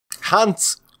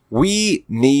Hans, we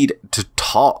need to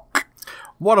talk.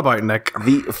 What about Nick?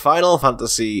 The Final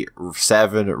Fantasy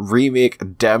VII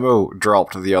Remake demo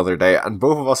dropped the other day, and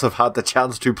both of us have had the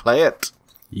chance to play it.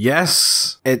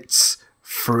 Yes, it's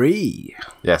free.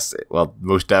 Yes, well,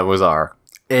 most demos are.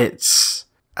 It's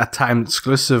a timed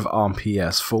exclusive on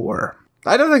PS4.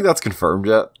 I don't think that's confirmed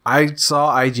yet. I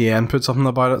saw IGN put something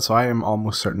about it, so I am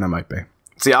almost certain it might be.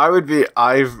 See,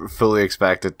 I've fully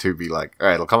expected to be like,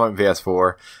 alright, it'll come out on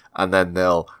PS4, and then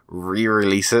they'll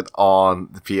re-release it on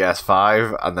the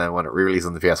PS5, and then when it re-releases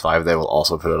on the PS5, they will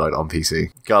also put it out on PC.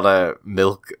 Gotta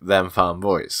milk them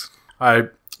fanboys. I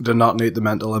do not need the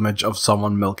mental image of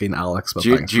someone milking Alex. But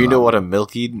Do you know what a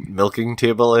milking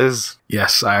table is?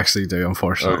 Yes, I actually do,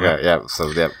 unfortunately. Okay, yeah,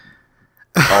 so yeah,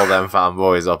 all them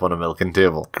fanboys up on a milking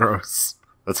table. Gross.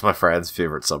 That's my friend's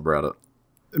favourite subreddit.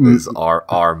 Is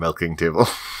our milking table.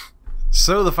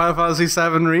 So the Final Fantasy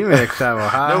VII Remake demo.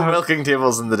 No milking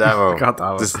tables in the demo. God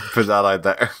damn it. Just put that out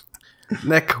there.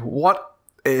 Nick, what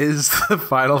is the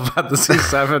Final Fantasy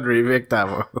VII Remake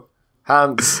demo?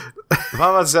 Hans, the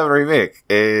Final Fantasy VII Remake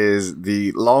is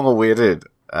the long-awaited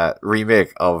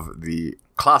remake of the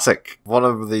classic, one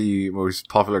of the most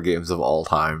popular games of all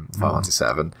time, Final Fantasy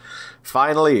VII,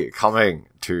 finally coming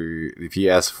to the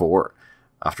PS4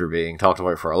 after being talked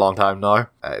about for a long time now.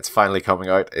 It's finally coming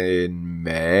out in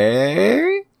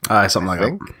May? Something like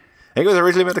that. I think it was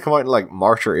originally meant to come out in like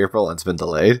March or April, and it's been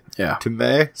delayed to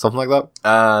May, something like that.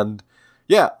 And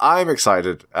yeah, I'm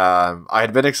excited. I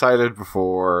had been excited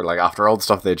before, like after all the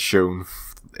stuff they'd shown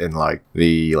in like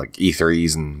the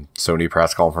E3s and Sony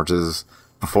press conferences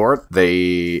before it.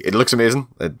 It looks amazing.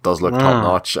 It does look top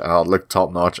notch. It looked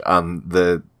top notch, and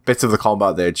the bits of the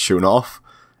combat they had shown off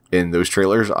in those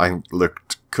trailers, I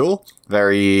looked cool.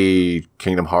 Very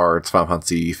Kingdom Hearts, Final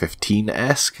Fantasy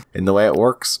 15-esque in the way it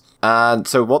works. And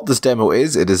so what this demo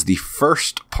is, it is the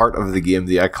first part of the game,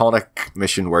 the iconic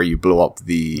mission where you blow up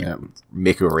the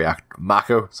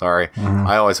Mako, sorry.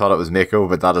 I always thought it was Mako,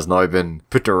 but that has now been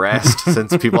put to rest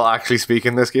since people actually speak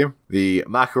in this game. The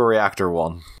Mako Reactor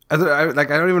 1. I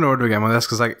don't even know where to begin with this,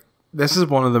 because like this is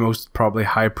one of the most probably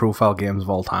high-profile games of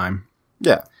all time.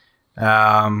 Yeah.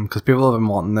 Because people have been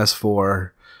wanting this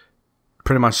for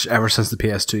pretty much ever since the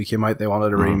PS2 came out. They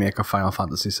wanted a remake of Final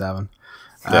Fantasy VII.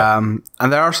 Yeah.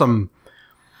 And there are some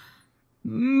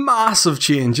massive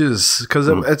changes, because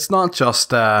it's not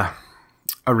just a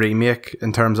remake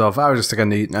in terms of, I was just like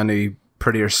a new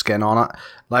prettier skin on it.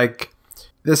 Like,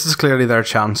 this is clearly their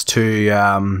chance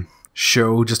to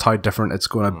show just how different it's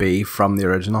going to be from the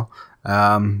original.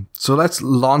 So let's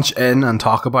launch in and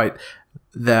talk about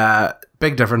the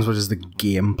big difference, which is the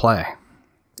gameplay.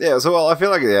 Yeah, so well, I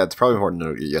feel like it's probably important to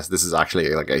note, yes, this is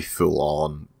actually like a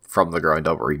full-on, from the ground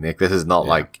up remake. This is not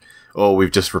like, oh,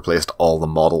 we've just replaced all the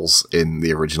models in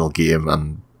the original game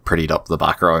and prettied up the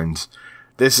background.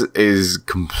 This is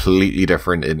completely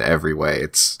different in every way.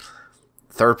 It's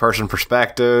third-person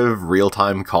perspective,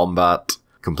 real-time combat,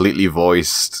 completely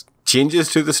voiced.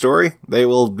 Changes to the story they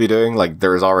will be doing, like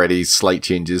there's already slight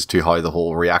changes to how the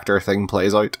whole reactor thing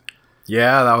plays out.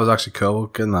 Yeah, that was actually cool. We'll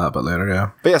get into that a bit later,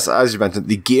 yeah. But yes, as you mentioned,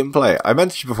 the gameplay, I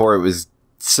mentioned before, it was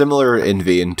similar in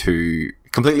vein to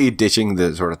completely ditching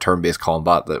the sort of turn-based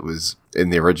combat that was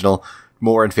in the original,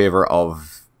 more in favor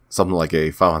of something like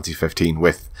a Final Fantasy 15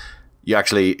 with you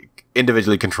actually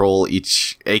individually control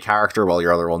a character while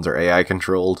your other ones are AI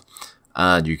controlled,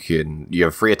 and you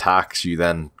have free attacks, you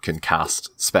then can cast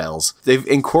spells. They've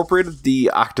incorporated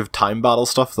the active time battle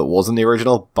stuff that was in the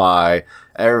original by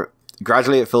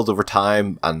gradually it fills over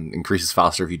time and increases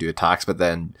faster if you do attacks, but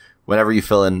then whenever you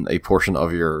fill in a portion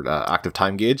of your active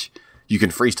time gauge, you can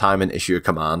freeze time and issue a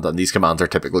command, and these commands are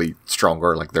typically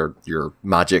stronger, like they're your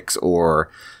magics,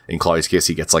 or in Cloud's case,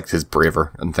 he gets like his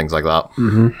braver and things like that.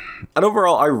 And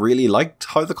overall, I really liked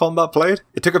how the combat played.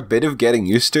 It took a bit of getting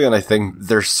used to, and I think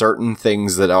there's certain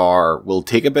things that will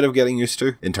take a bit of getting used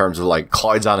to in terms of like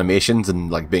Cloud's animations and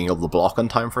like being able to block on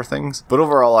time for things. But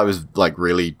overall, I was like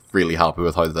really, really happy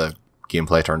with how the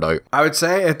gameplay turned out. I would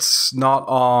say it's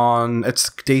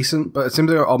decent, but it seems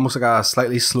like almost like a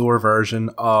slightly slower version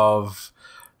of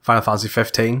Final Fantasy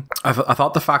 15. I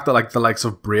thought the fact that like the likes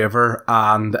of Braver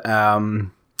and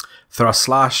Thrust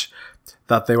Slash,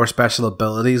 that they were special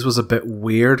abilities, was a bit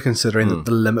weird considering that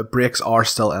the limit breaks are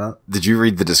still in it. Did you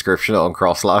read the description on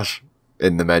Cross Slash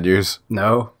in the menus?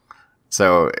 No.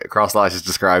 So Cross Slash is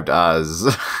described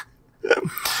as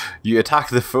you attack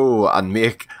the foe and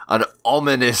make an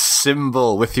ominous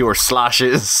symbol with your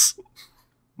slashes.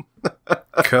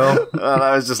 Cool. And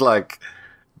I was just like,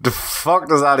 the fuck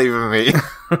does that even mean?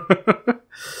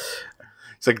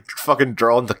 It's like fucking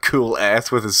drawing the cool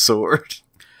S with his sword.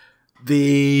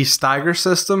 The stagger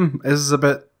system is a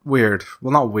bit weird.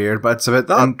 Well, not weird, but it's a bit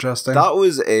interesting. That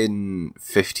was in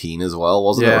 15 as well,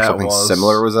 wasn't it? Or something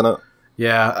similar was in it.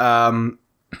 Yeah.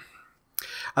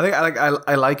 I think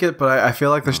I like it, but I feel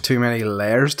like there's too many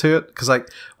layers to it. Because like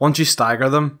once you stagger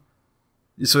them,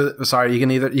 you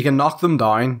can knock them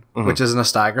down, which isn't a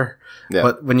stagger. Yeah.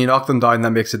 But when you knock them down,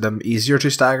 that makes them easier to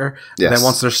stagger. Yes. Then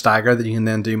once they're staggered, then you can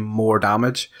then do more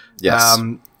damage. Yes.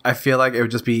 I feel like it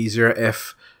would just be easier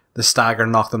if the stagger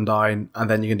knocked them down, and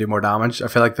then you can do more damage. I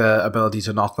feel like the ability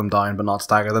to knock them down but not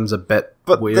stagger them is a bit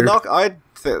weird. I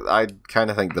kind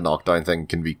of think the knockdown thing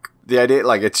can be the idea.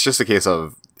 Like it's just a case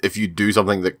of if you do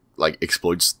something that like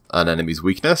exploits an enemy's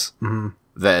weakness,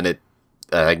 then it.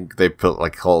 I think they put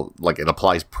it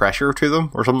applies pressure to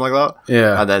them or something like that.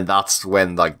 Yeah, and then that's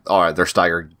when their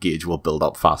stagger gauge will build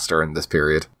up faster in this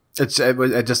period. It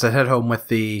hit home with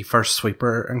the first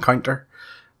sweeper encounter.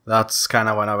 That's kind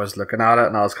of when I was looking at it,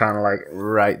 and I was kind of like,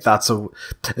 right,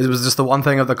 it was just the one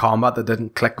thing of the combat that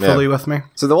didn't click fully with me.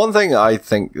 So the one thing I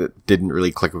think that didn't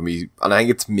really click with me, and I think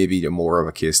it's maybe more of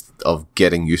a case of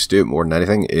getting used to it more than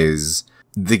anything, is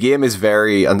the game is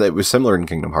and it was similar in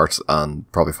Kingdom Hearts and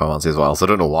probably Final Fantasy as well, so I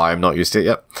don't know why I'm not used to it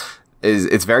yet,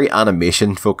 it's very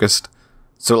animation focused.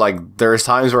 So, like, there's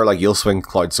times where, like, you'll swing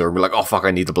Cloud's sword and be like, oh, fuck, I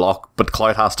need the block. But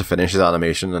Cloud has to finish his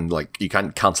animation and, like, you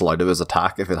can't cancel out of his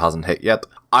attack if it hasn't hit yet.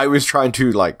 I was trying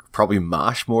to, like, probably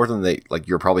mash more than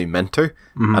you're probably meant to.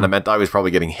 Mm-hmm. And it meant I was probably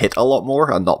getting hit a lot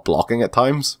more and not blocking at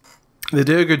times. They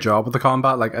do a good job with the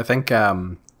combat. Like, I think, I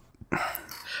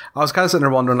was kind of sitting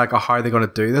there wondering, like, how are they going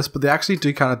to do this? But they actually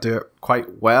do kind of do it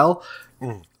quite well.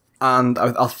 And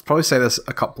I'll probably say this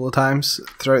a couple of times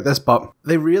throughout this, but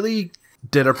they really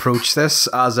did approach this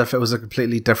as if it was a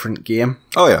completely different game.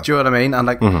 Oh yeah. Do you know what I mean? And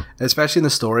like, especially in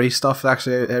the story stuff,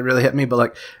 actually, it really hit me. But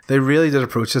like, they really did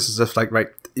approach this as if like, right,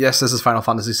 yes, this is Final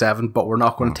Fantasy VII, but we're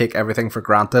not going to take everything for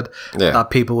granted. Yeah.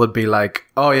 That people would be like,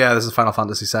 oh yeah, this is Final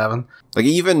Fantasy VII. Like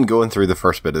even going through the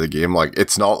first bit of the game, like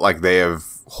it's not like they have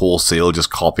wholesale just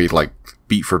copied like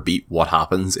beat for beat what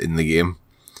happens in the game.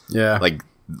 Yeah. Like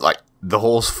the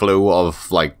whole flow of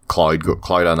like Cloud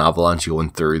and Avalanche going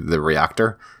through the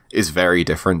reactor is very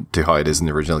different to how it is in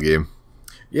the original game.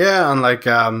 Yeah, and like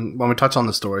when we touch on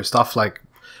the story stuff, like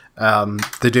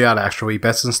they do add extra wee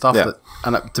bits and stuff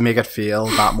to make it feel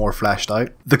that more fleshed out.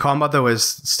 The combat though is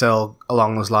still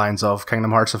along those lines of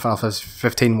Kingdom Hearts and Final Fantasy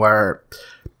 15, where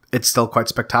it's still quite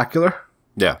spectacular.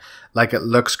 Yeah, like it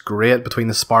looks great between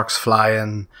the sparks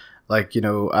flying, like, you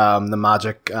know, the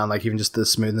magic and like even just the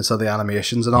smoothness of the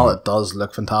animations and all. It does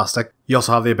look fantastic. You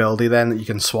also have the ability then that you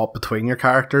can swap between your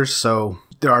characters, so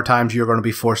there are times you're going to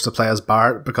be forced to play as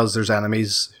Barret because there's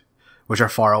enemies which are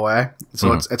far away.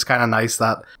 So it's kind of nice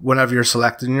that whenever you're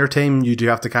selecting your team, you do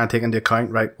have to kind of take into account,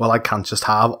 right, well, I can't just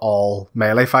have all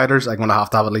melee fighters. I'm going to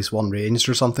have at least one ranged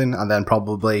or something, and then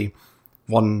probably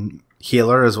one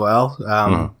healer as well.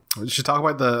 We should talk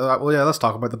about let's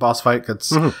talk about the boss fight.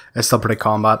 It's still pretty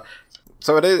combat.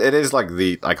 So it is like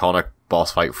the iconic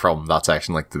boss fight from that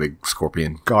section, like the big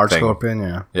scorpion guard thing.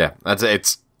 Scorpion, yeah.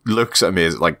 It looks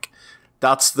amazing. Like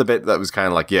that's the bit that was kind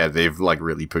of like, yeah, they've like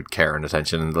really put care and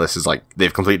attention, and this is like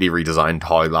they've completely redesigned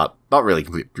how that, not really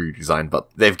completely redesigned, but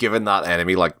they've given that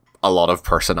enemy like a lot of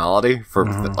personality for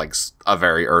like a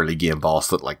very early game boss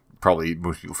that like probably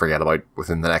most people forget about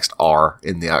within the next hour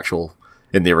in the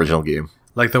original game.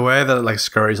 Like the way that it like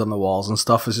scurries on the walls and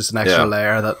stuff is just an extra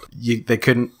layer that they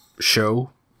couldn't show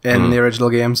in the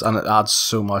original games, and it adds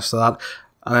so much to that.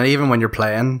 And then even when you're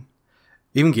playing,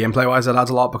 even gameplay wise, it adds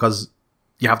a lot because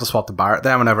you have to swap the Barret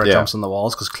then whenever it jumps on the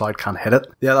walls because Cloud can't hit it.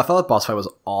 Yeah, I thought that boss fight was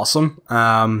awesome.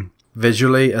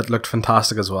 Visually, it looked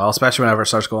fantastic as well, especially whenever it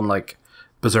starts going like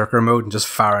berserker mode and just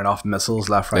firing off missiles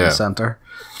left, right, and center.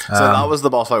 So that was the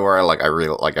boss fight where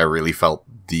I really felt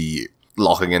the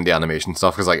locking in the animation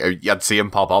stuff, because like you'd see him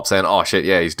pop up saying, oh shit,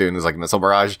 yeah, he's doing his like missile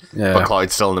barrage, but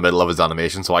Cloud's still in the middle of his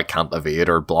animation, so I can't evade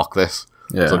or block this,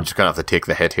 so I'm just gonna have to take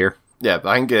the hit here. I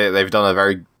think they've done a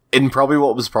very, in probably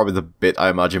what was probably the bit I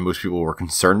imagine most people were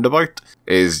concerned about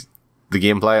is the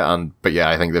gameplay, but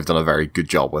I think they've done a very good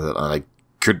job with it, and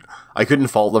I couldn't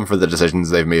fault them for the decisions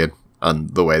they've made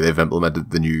and the way they've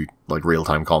implemented the new like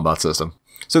real-time combat system.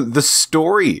 So the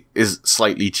story is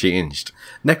slightly changed.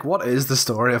 Nick, what is the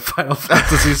story of Final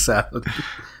Fantasy VII?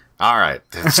 All right,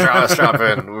 strap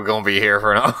in. We're going to be here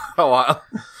for a while.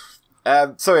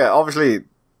 Obviously,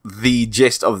 the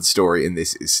gist of the story in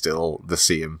this is still the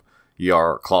same.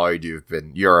 You're Cloud.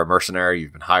 You're a mercenary.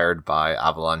 You've been hired by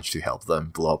Avalanche to help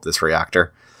them blow up this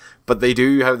reactor. But they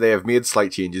have made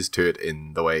slight changes to it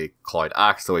in the way Cloud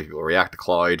acts, the way people react to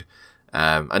Cloud,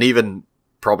 and even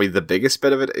probably the biggest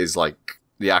bit of it is like,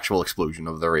 the actual explosion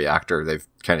of the reactor, they've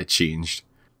kind of changed.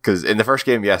 Because in the first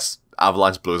game, yes,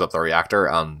 Avalanche blows up the reactor,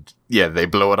 and yeah, they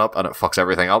blow it up, and it fucks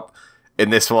everything up. In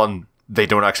this one, they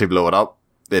don't actually blow it up.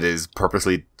 It is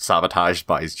purposely sabotaged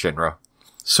by Shinra.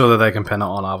 So that they can pin it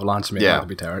on Avalanche and make it to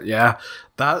be terror. Yeah,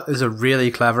 that is a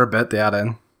really clever bit to add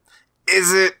in.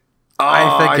 Is it? Oh,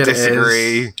 I think I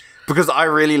disagree. Because I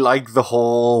really like the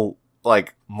whole,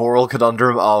 like, moral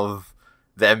conundrum of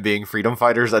them being freedom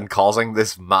fighters and causing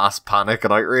this mass panic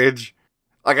and outrage.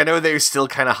 Like, I know they still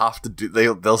kind of have to do...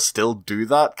 They'll still do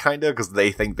that, kind of, because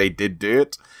they think they did do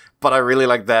it. But I really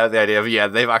like the idea of, yeah,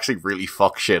 they've actually really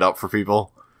fucked shit up for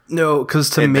people. No, because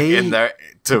to me...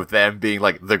 to them being,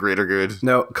 like, the greater good.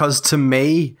 No, because to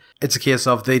me, it's a case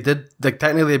of they did... Like,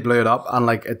 technically, they blew it up, and,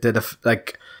 like, it did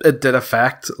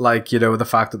affect, like, you know, the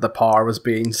fact that the power was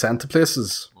being sent to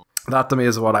places. That, to me,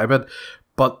 is what I meant.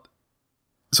 But...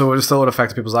 So it still would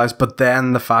affect people's lives. But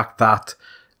then the fact that,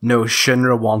 no,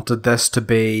 Shinra wanted this to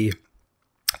be...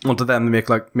 Wanted them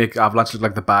to make Avalanche look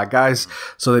like the bad guys.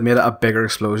 So they made it a bigger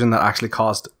explosion that actually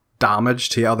caused damage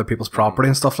to other people's property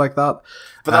and stuff like that.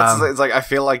 But that's it's like, I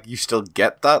feel like you still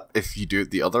get that if you do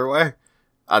it the other way,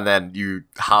 and then you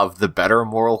have the better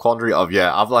moral quandary of,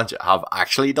 yeah, Avalanche have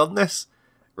actually done this,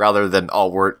 rather than,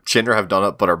 Shinra have done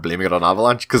it but are blaming it on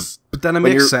Avalanche. But then it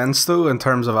makes sense though in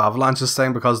terms of Avalanche's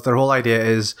thing, because their whole idea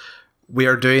is, we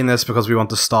are doing this because we want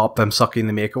to stop them sucking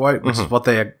the Mako out, which is what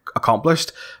they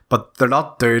accomplished. But they're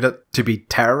not doing it to be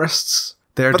terrorists.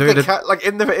 They're doing it like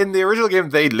in the original game.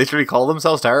 They literally call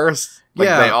themselves terrorists. Like,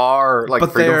 they are like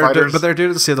freedom fighters. But they're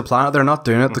doing it to save the planet. They're not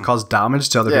doing it to cause damage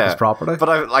to other people's property. But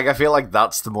I feel like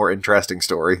that's the more interesting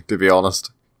story, to be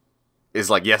honest. Is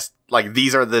like, yes, like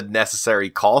these are the necessary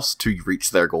costs to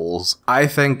reach their goals. I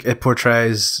think it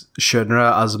portrays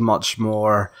Shinra as much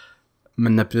more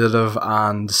manipulative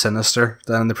and sinister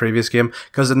than in the previous game,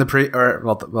 because in the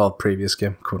previous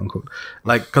game, quote unquote,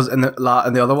 like, because in the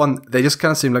other one they just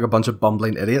kind of seem like a bunch of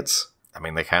bumbling idiots. I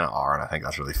mean, they kind of are, and I think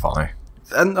that's really funny.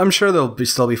 And I'm sure there'll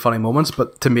still be funny moments,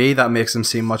 but to me that makes them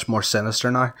seem much more sinister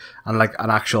now and like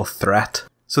an actual threat.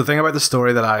 So the thing about the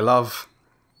story that I love,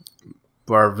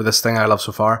 or this thing I love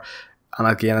so far, and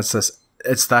again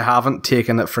it's they haven't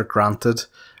taken it for granted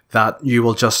that you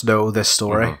will just know this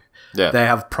story. Mm-hmm. Yeah. They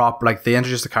have they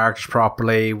introduce the characters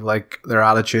properly, like their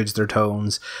attitudes, their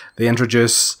tones. They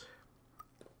introduce,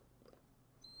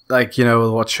 like, you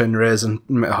know, what Shinra is and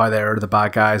how they're the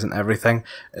bad guys and everything.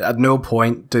 At no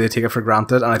point do they take it for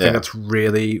granted, and I think it's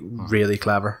really, really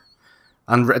clever.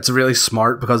 And it's really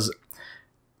smart, because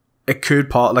it could,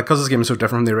 because this game is so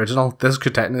different from the original, this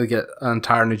could technically get an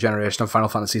entire new generation of Final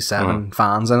Fantasy VII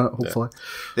fans in it, hopefully. Yeah.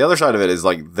 The other side of it is,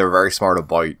 like, they're very smart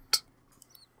about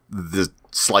the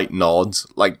slight nods.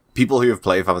 Like, people who have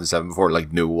played Final Fantasy VII before,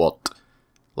 like, know what,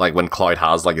 like, when Cloud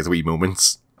has, like, his wee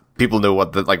moments, people know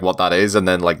what that is, and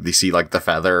then, like, they see, like, the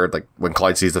feather, like, when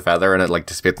Cloud sees the feather and it, like,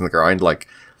 dissipates on the ground, like,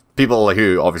 people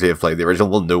who obviously have played the original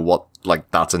will know what, like,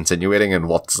 that's insinuating and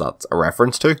what's that a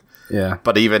reference to. Yeah.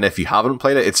 But even if you haven't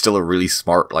played it, it's still a really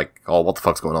smart, like, oh, what the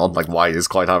fuck's going on? Like, why is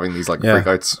Cloud having these, like,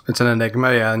 freakouts? It's an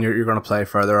enigma, yeah, and you're going to play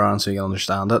further on so you can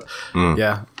understand it.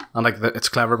 Yeah. And, like, it's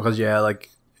clever because, like,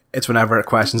 it's whenever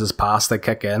questions is passed, they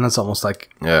kick in. It's almost like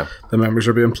the memories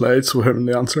are being played, so we're having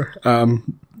the answer.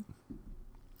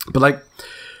 But, like,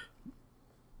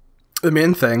 the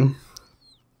main thing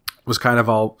was kind of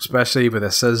all, especially with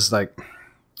this, is, like,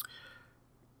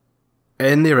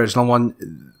 in the original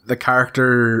one, the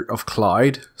character of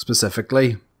Cloud,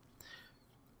 specifically,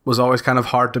 was always kind of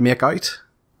hard to make out.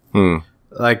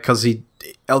 Like, because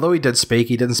although he did speak,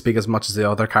 he didn't speak as much as the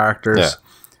other characters. Yeah.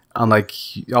 And, like,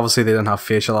 obviously they didn't have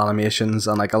facial animations,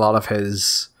 and, like, a lot of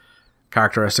his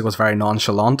characteristic was very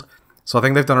nonchalant. So I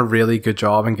think they've done a really good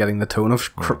job in getting the tone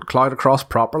of Cloud across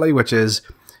properly, which is,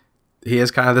 he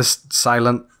is kind of this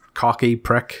silent, cocky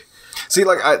prick. See,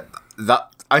 like,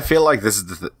 I feel like this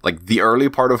is the early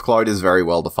part of Cloud is very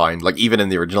well defined. Like, even in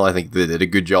the original, I think they did a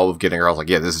good job of getting across, like,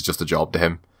 yeah, this is just a job to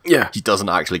him. Yeah. He doesn't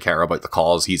actually care about the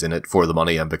cause. He's in it for the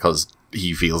money and because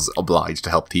he feels obliged to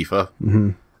help Tifa.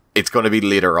 Mm-hmm. It's going to be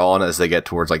later on as they get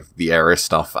towards, like, the Eris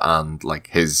stuff and, like,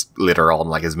 his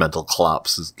mental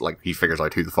collapse is, like, he figures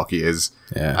out who the fuck he is.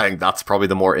 Yeah. I think that's probably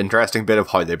the more interesting bit of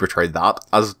how they portrayed that,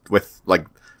 as with, like,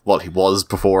 what he was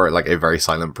before, like, a very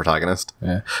silent protagonist.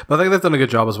 Yeah. But I think they've done a good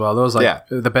job as well. There was, like,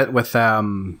 the bit with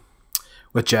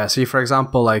Jesse, for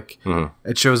example, like,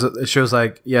 it shows,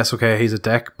 like, yes, okay, he's a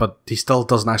dick, but he still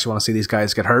doesn't actually want to see these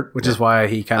guys get hurt, which is why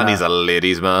he kind of... And he's a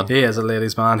ladies' man. He is a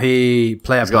ladies' man. He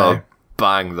play.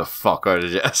 Bang the fuck out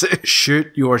of Jesse.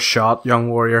 Shoot your shot,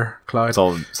 young warrior, Cloud.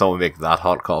 Someone make that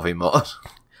hot coffee mod.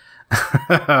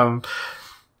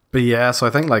 But yeah, so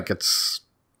I think, like, it's...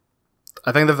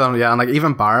 I think they've done, yeah, and like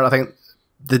even Barrett, I think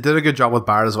they did a good job with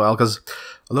Barrett as well, because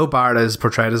although Barrett is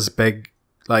portrayed as a big,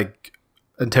 like,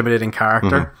 intimidating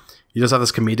character, you just have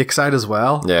this comedic side as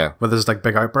well. Yeah. Where there's like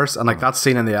big outbursts, and like that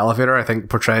scene in the elevator, I think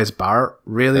portrays Barrett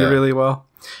really well.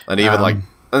 And even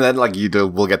and then like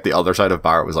we'll get the other side of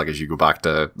Barrett was like as you go back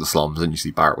to the slums and you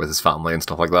see Barrett with his family and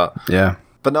stuff like that. Yeah.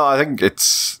 But no, I think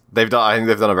they've done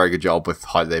a very good job with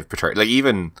how they've portrayed, like,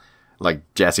 even like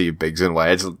Jesse, Biggs, and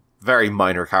Wedge, very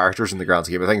minor characters in the grand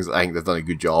scheme of things. I think they've done a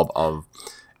good job of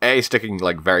sticking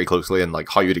like very closely and like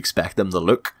how you'd expect them to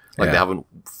look. Like they haven't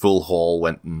full haul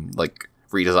went and like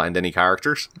redesigned any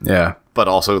characters. Yeah. But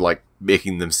also like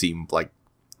making them seem like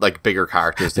bigger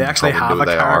characters. They actually have a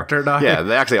character now. Yeah,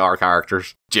 they actually are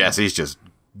characters. Jesse's just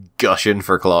gushing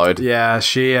for Cloud. Yeah,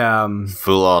 she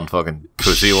full on fucking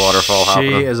pussy waterfall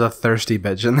happening. She is a thirsty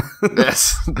bitch.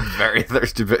 Yes, very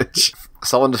thirsty bitch.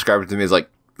 Someone described it to me as like,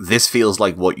 this feels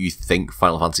like what you think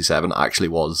Final Fantasy VII actually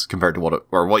was compared to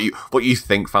what you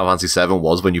think Final Fantasy VII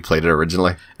was when you played it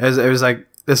originally. It was like,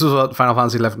 this was what Final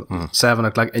Fantasy VII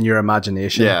looked like in your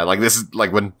imagination. Yeah, like this is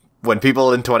like when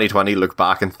people in 2020 look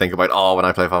back and think about, oh, when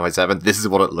I play Final Fantasy VII, this is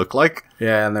what it looked like.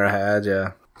 Yeah, in their head,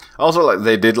 yeah. Also, like,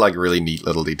 they did like really neat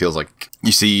little details. Like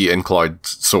you see in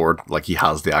Cloud's sword, like he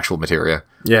has the actual materia.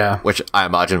 Yeah. Which I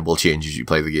imagine will change as you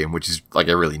play the game, which is like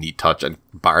a really neat touch. And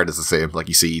Barrett is the same. Like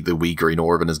you see the wee green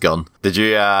orb in his gun. Did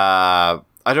you?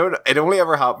 It only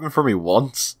ever happened for me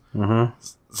once. Mm-hmm.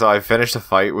 So I finished a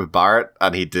fight with Barrett,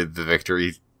 and he did the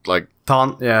victory like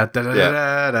taunt. Yeah.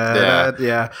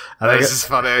 Yeah. And this is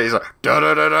funny. He's like da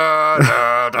da da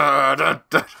da da da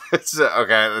da.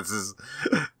 Okay, this is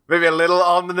maybe a little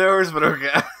on the nose, but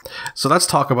okay. So let's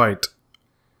talk about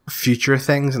future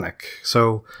things, Nick.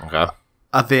 So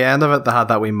at the end of it, they had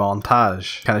that wee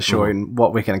montage kind of showing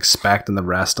what we can expect in the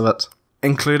rest of it,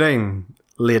 including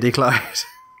Lady Cloud.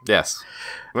 Yes.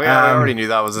 Well, yeah, I already knew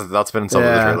that's been in some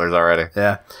of the trailers already.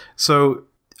 Yeah. So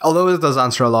although it does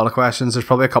answer a lot of questions, there's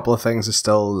probably a couple of things that's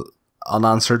still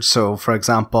unanswered. So, for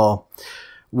example,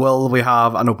 will we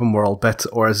have an open world bit,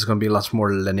 or is it going to be much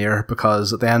more linear?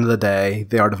 Because at the end of the day,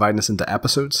 they are dividing this into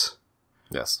episodes.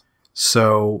 Yes.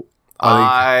 So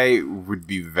I would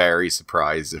be very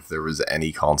surprised if there was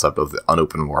any concept of an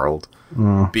open world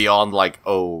beyond like,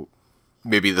 oh,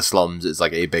 maybe the slums is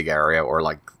like a big area, or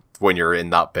like when you're in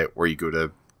that bit where you go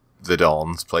to the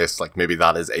Dawn's place, like maybe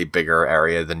that is a bigger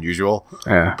area than usual.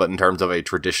 Yeah. But in terms of a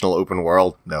traditional open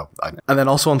world, no. And then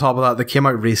also on top of that, they came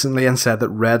out recently and said that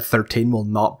Red 13 will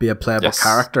not be a playable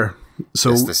character.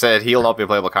 So yes, they said he'll not be a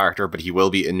playable character, but he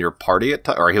will be in your party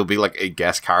or he'll be like a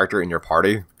guest character in your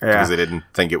party, because they didn't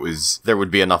think there would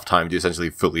be enough time to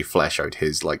essentially fully flesh out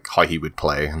his like how he would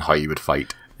play and how he would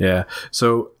fight. Yeah.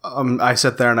 So I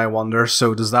sit there and I wonder,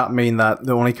 so does that mean that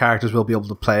the only characters we'll be able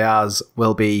to play as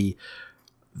will be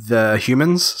the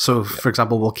humans? So, for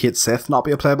example, will Kate Sith not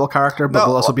be a playable character, but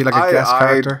will also be like a guest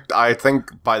character? I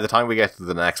think by the time we get to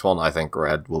the next one, I think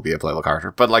Red will be a playable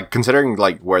character. But like considering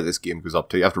like where this game goes up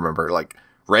to, you have to remember like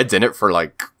Red's in it for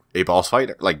like a boss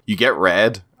fight. Like you get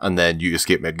Red and then you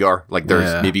escape Midgar. Like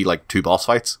there's maybe like 2 boss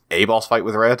fights, a boss fight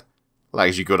with Red, like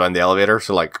as you go down the elevator.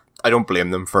 So like I don't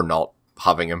blame them for not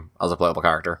having him as a playable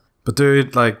character. But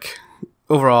dude, like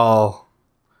overall,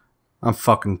 I'm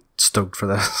fucking stoked for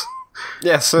this.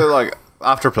 Yeah, so like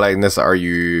after playing this, are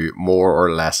you more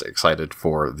or less excited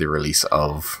for the release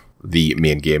of the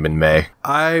main game in May?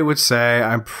 I would say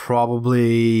I'm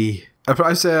probably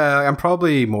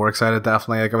more excited,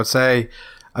 definitely. Like I would say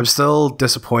I'm still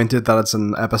disappointed that it's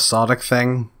an episodic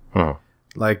thing.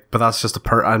 Like, but that's just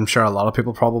I'm sure a lot of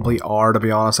people probably are, to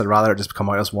be honest. I'd rather it just come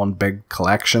out as one big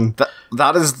collection.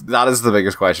 That is the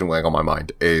biggest question weighing on my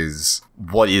mind, is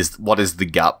what is the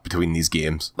gap between these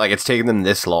games? Like, it's taken them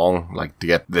this long, like, to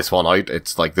get this one out.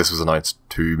 It's like this was announced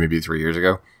 2, maybe 3 years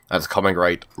ago. And it's coming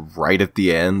right at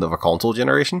the end of a console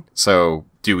generation. So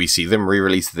do we see them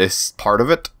re-release this part of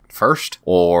it first,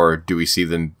 or do we see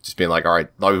them just being like, all right,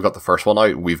 now we've got the first one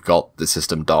out, we've got the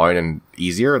system down and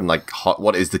easier, and like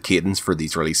what is the cadence for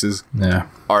these releases? Yeah,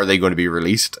 are they going to be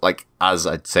released like, as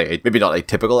I'd say, maybe not a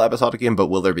typical episodic game, but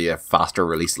will there be a faster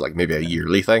release, like maybe a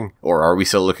yearly thing, or are we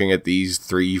still looking at these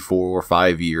 3, 4,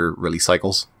 5 year release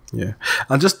cycles? Yeah.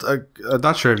 And just I'm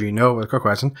not sure if you know, a quick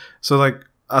question, so like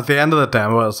at the end of the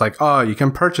demo it's like, oh, you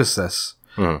can purchase this.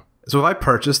 So if I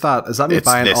purchase that, is that me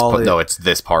buying all no, it's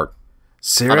this part.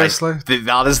 Seriously?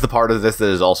 That is the part of this that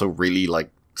is also really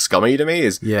like scummy to me,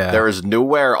 is there is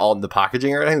nowhere on the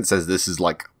packaging or anything that says this is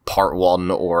like part 1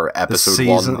 or episode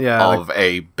 1 of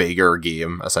a bigger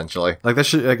game, essentially. Like this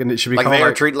should, like, it should be like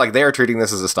they are treating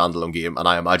this as a standalone game, and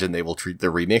I imagine they will treat the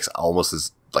remakes almost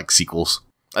as like sequels.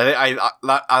 And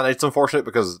it's unfortunate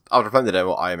because after playing the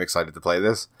demo, I am excited to play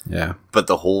this. Yeah. But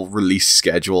the whole release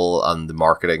schedule and the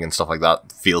marketing and stuff like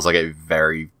that feels like a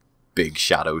very big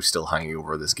shadow still hanging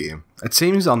over this game. It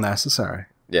seems unnecessary.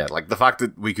 Yeah, like the fact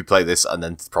that we could play this and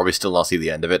then probably still not see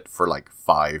the end of it for like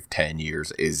 5-10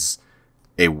 years is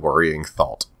a worrying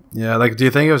thought. Yeah, like, do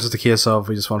you think it was just a case of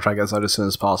we just want to try and get this out as soon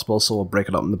as possible, so we'll break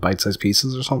it up into bite-sized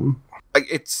pieces or something? Like,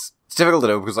 it's difficult to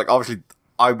know because, like, obviously,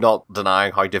 I'm not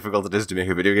denying how difficult it is to make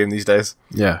a video game these days.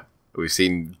 Yeah. We've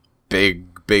seen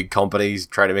big companies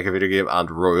try to make a video game and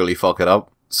royally fuck it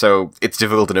up. So it's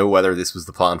difficult to know whether this was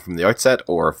the plan from the outset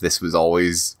or if this was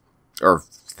always, or if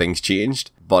things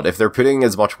changed. But if they're putting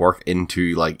as much work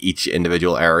into, like, each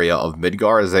individual area of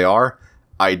Midgar as they are,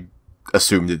 I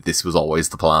assume that this was always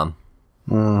the plan.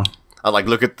 And like,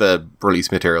 look at the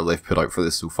release material they've put out for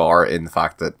this so far, in the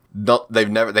fact that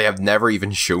they have never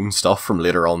even shown stuff from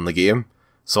later on in the game.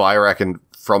 So I reckon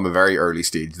from a very early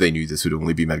stage they knew this would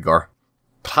only be Midgar.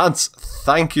 Plants,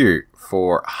 thank you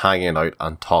for hanging out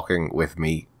and talking with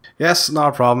me. Yes, not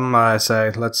a problem. I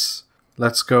say let's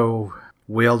go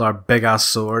wield our big ass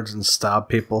swords and stab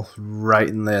people right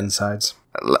in the insides.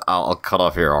 I'll cut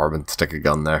off your arm and stick a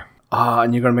gun there.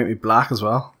 And you're gonna make me black as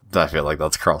well. I feel like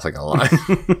that's crossing a line.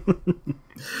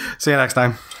 See you next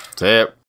time. See ya.